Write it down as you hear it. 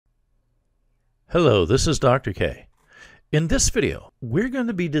Hello, this is Dr. K. In this video, we're going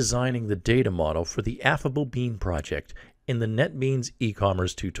to be designing the data model for the Affable Bean project in the NetBeans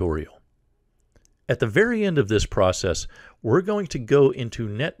e-commerce tutorial. At the very end of this process, we're going to go into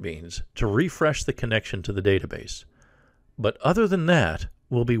NetBeans to refresh the connection to the database. But other than that,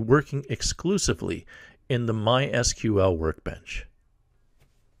 we'll be working exclusively in the MySQL workbench.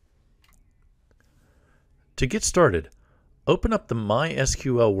 To get started, open up the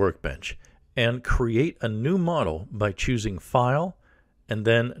MySQL workbench and create a new model by choosing File and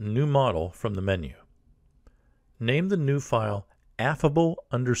then New Model from the menu. Name the new file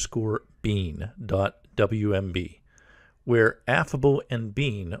affable_bean.wmb, where affable and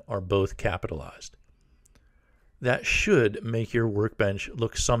bean are both capitalized. That should make your workbench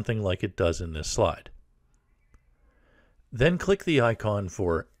look something like it does in this slide. Then click the icon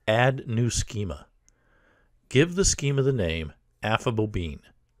for Add New Schema. Give the schema the name Affable Bean.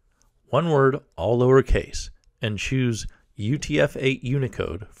 One word, all lowercase, and choose UTF-8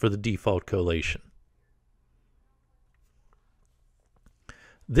 Unicode for the default collation.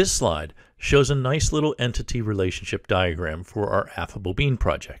 This slide shows a nice little entity relationship diagram for our Affable Bean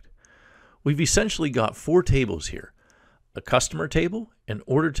project. We've essentially got 4 tables here: a customer table, an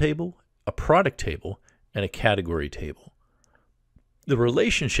order table, a product table, and a category table. The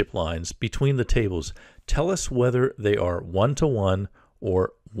relationship lines between the tables tell us whether they are one-to-one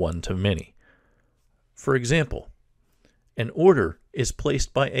or one-to-many. For example, an order is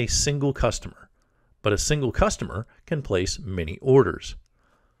placed by a single customer, but a single customer can place many orders.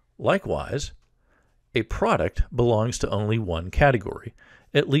 Likewise, a product belongs to only one category.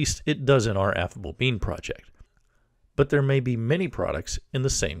 At least it does in our Affable Bean project. But there may be many products in the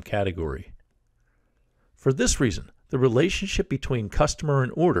same category. For this reason, the relationship between customer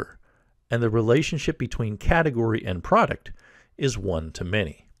and order and the relationship between category and product is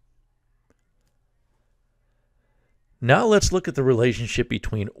one-to-many. Now let's look at the relationship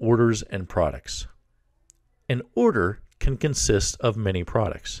between orders and products. An order can consist of many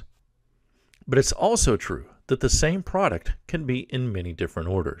products, but it's also true that the same product can be in many different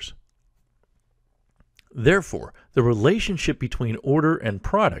orders. Therefore, the relationship between order and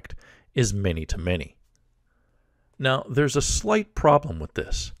product is many-to-many. Now, there's a slight problem with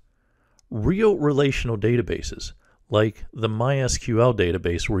this. Real relational databases, like the MySQL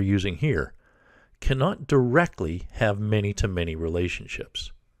database we're using here, cannot directly have many-to-many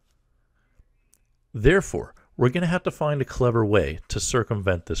relationships. Therefore, we're going to have to find a clever way to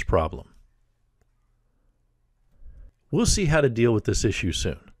circumvent this problem. We'll see how to deal with this issue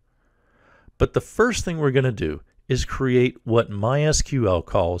soon. But the first thing we're going to do is create what MySQL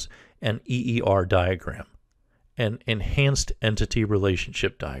calls an EER diagram, an Enhanced Entity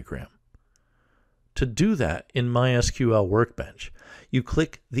Relationship Diagram. To do that in MySQL Workbench, you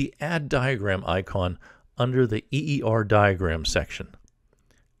click the Add Diagram icon under the EER Diagram section.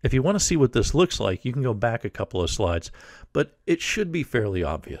 If you want to see what this looks like, you can go back a couple of slides, but it should be fairly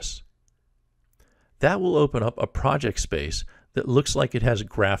obvious. That will open up a project space that looks like it has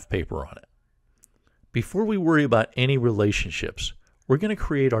graph paper on it. Before we worry about any relationships, we're going to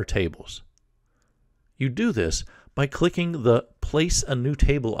create our tables. You do this by clicking the Place a New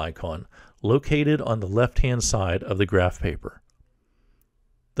Table icon located on the left-hand side of the graph paper.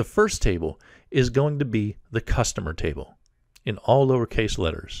 The first table is going to be the customer table in all lowercase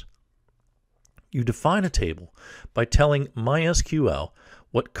letters. You define a table by telling MySQL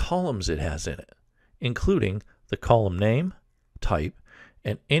what columns it has in it, including the column name, type,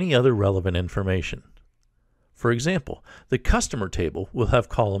 and any other relevant information. For example, the customer table will have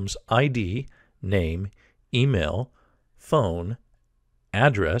columns ID, name, email, phone,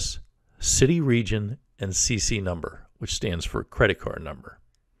 address, city region, and CC number, which stands for credit card number.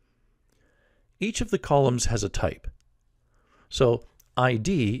 Each of the columns has a type. So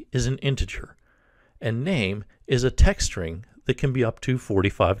ID is an integer, and name is a text string that can be up to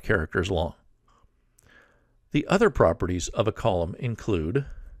 45 characters long. The other properties of a column include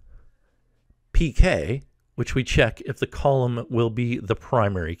PK, which we check if the column will be the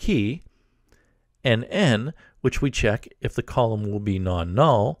primary key, NN, which we check if the column will be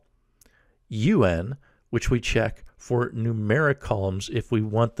non-null, UN, which we check for numeric columns if we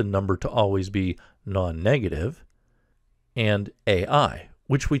want the number to always be non-negative, and AI,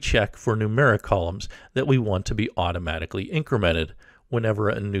 which we check for numeric columns that we want to be automatically incremented whenever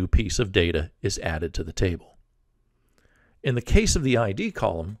a new piece of data is added to the table. In the case of the ID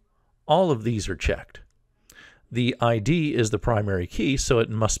column, all of these are checked. The ID is the primary key, so it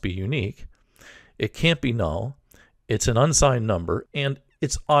must be unique. It can't be null, it's an unsigned number, and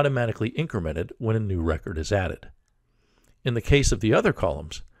it's automatically incremented when a new record is added. In the case of the other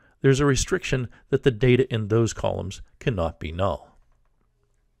columns, there's a restriction that the data in those columns cannot be null.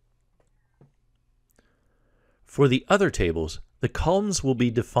 For the other tables, the columns will be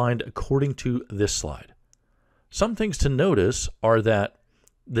defined according to this slide. Some things to notice are that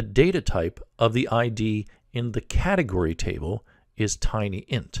the data type of the ID in the category table is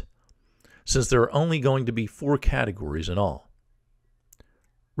tinyInt, since there are only going to be 4 categories in all.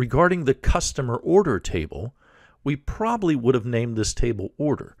 Regarding the customer order table, we probably would have named this table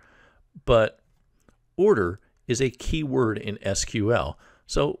order, but order is a keyword in SQL,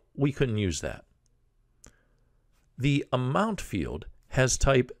 so we couldn't use that. The amount field has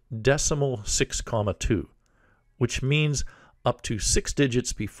type decimal 6,2, which means up to 6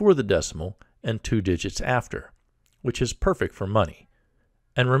 digits before the decimal and 2 digits after, which is perfect for money.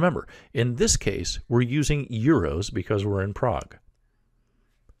 And remember, in this case, we're using euros because we're in Prague.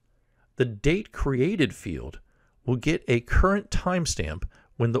 The date created field will get a current timestamp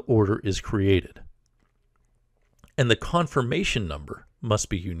when the order is created. And the confirmation number must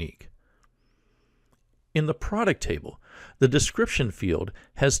be unique. In the product table, the description field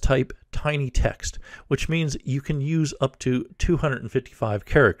has type tiny text, which means you can use up to 255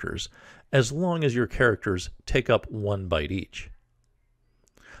 characters as long as your characters take up 1 byte each.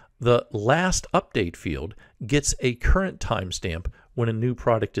 The last update field gets a current timestamp when a new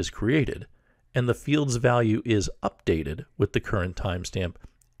product is created, and the field's value is updated with the current timestamp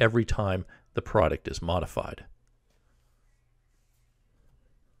every time the product is modified.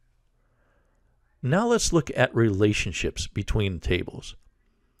 Now let's look at relationships between tables.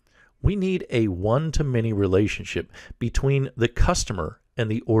 We need a one-to-many relationship between the customer and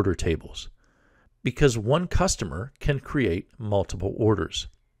the order tables, because one customer can create multiple orders.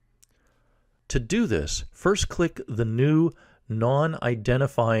 To do this, first click the new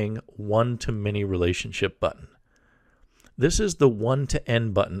non-identifying one-to-many relationship button. This is the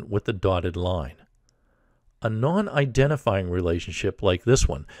one-to-n button with the dotted line. A non-identifying relationship like this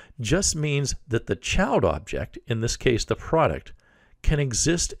one just means that the child object, in this case the product, can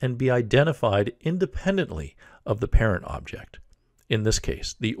exist and be identified independently of the parent object, in this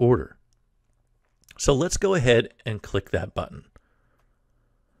case the order. So let's go ahead and click that button.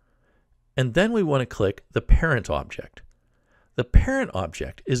 And then we want to click the parent object. The parent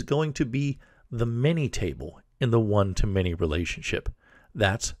object is going to be the many table in the one-to-many relationship.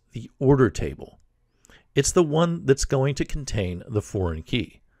 That's the order table. It's the one that's going to contain the foreign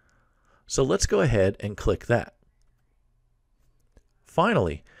key. So let's go ahead and click that.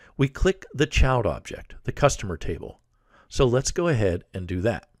 Finally, we click the child object, the customer table. So let's go ahead and do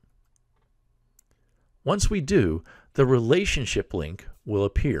that. Once we do, the relationship link will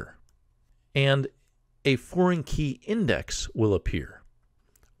appear, and a foreign key index will appear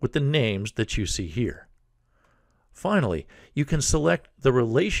with the names that you see here. Finally, you can select the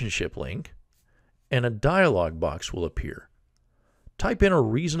relationship link, and a dialog box will appear. Type in a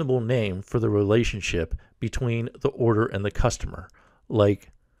reasonable name for the relationship between the order and the customer,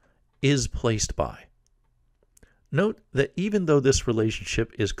 like is placed by. Note that even though this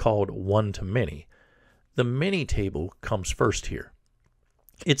relationship is called one-to-many, the many table comes first here.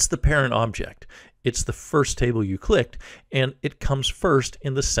 It's the parent object. It's the first table you clicked, and it comes first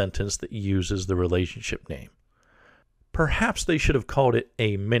in the sentence that uses the relationship name. Perhaps they should have called it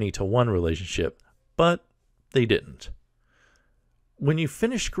a many-to-one relationship, but they didn't. When you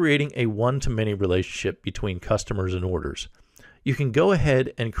finish creating a one-to-many relationship between customers and orders, you can go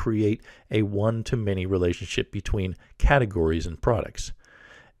ahead and create a one-to-many relationship between categories and products,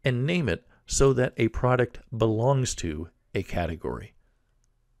 and name it so that a product belongs to a category.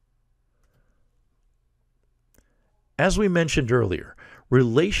 As we mentioned earlier,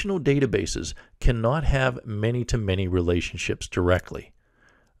 relational databases cannot have many-to-many relationships directly.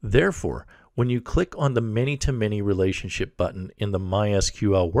 Therefore, when you click on the many-to-many relationship button in the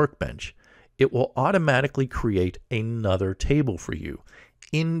MySQL workbench, it will automatically create another table for you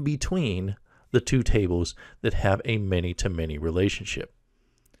in between the 2 tables that have a many-to-many relationship.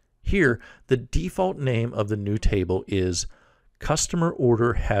 Here, the default name of the new table is Customer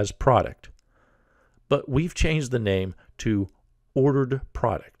Order Has Product, but we've changed the name to Ordered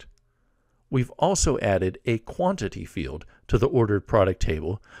Product. We've also added a quantity field to the ordered product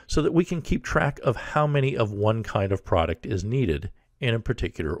table so that we can keep track of how many of one kind of product is needed in a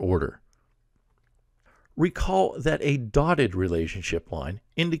particular order. Recall that a dotted relationship line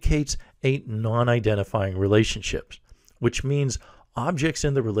indicates a non-identifying relationship, which means objects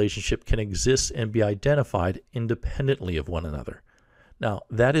in the relationship can exist and be identified independently of one another. Now,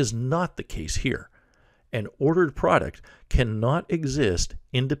 that is not the case here. An ordered product cannot exist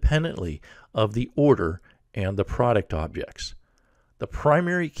independently of the order and the product objects. The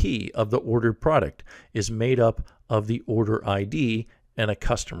primary key of the ordered product is made up of the order ID and a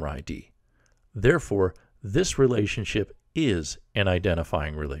customer ID. Therefore, this relationship is an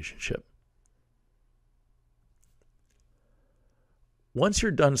identifying relationship. Once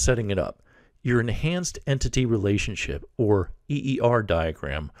you're done setting it up, your Enhanced Entity Relationship, or EER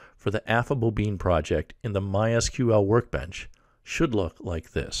diagram for the Affable Bean project in the MySQL Workbench should look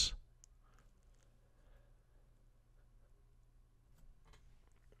like this.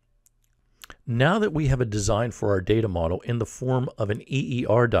 Now that we have a design for our data model in the form of an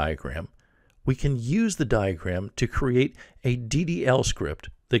EER diagram, we can use the diagram to create a DDL script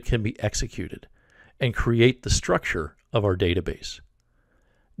that can be executed and create the structure of our database.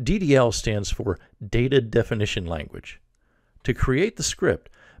 DDL stands for Data Definition Language. To create the script,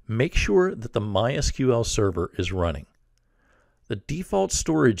 make sure that the MySQL server is running. The default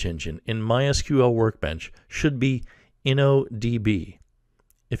storage engine in MySQL Workbench should be InnoDB.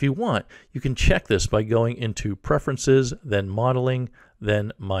 If you want, you can check this by going into Preferences, then Modeling,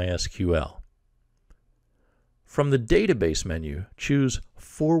 then MySQL. From the Database menu, choose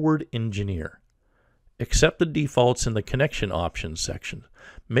Forward Engineer. Accept the defaults in the Connection Options section,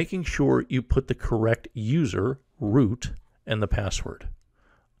 making sure you put the correct user, root, and the password.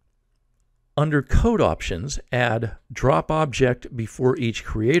 Under Code Options, add Drop Object before each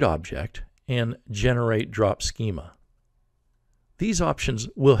Create Object and Generate Drop Schema. These options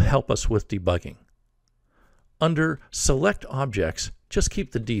will help us with debugging. Under Select Objects, just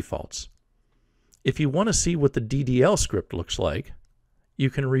keep the defaults. If you want to see what the DDL script looks like,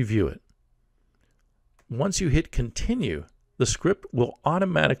 you can review it. Once you hit Continue, the script will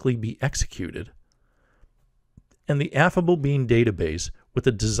automatically be executed, and the Affable Bean database with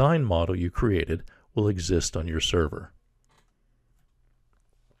the design model you created will exist on your server.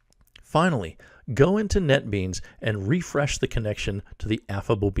 Finally, go into NetBeans and refresh the connection to the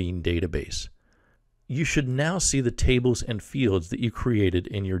Affable Bean database. You should now see the tables and fields that you created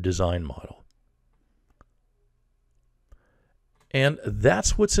in your design model. And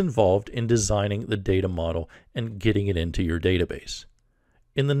that's what's involved in designing the data model and getting it into your database.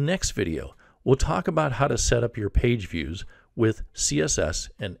 In the next video, we'll talk about how to set up your page views with CSS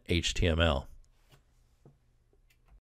and HTML.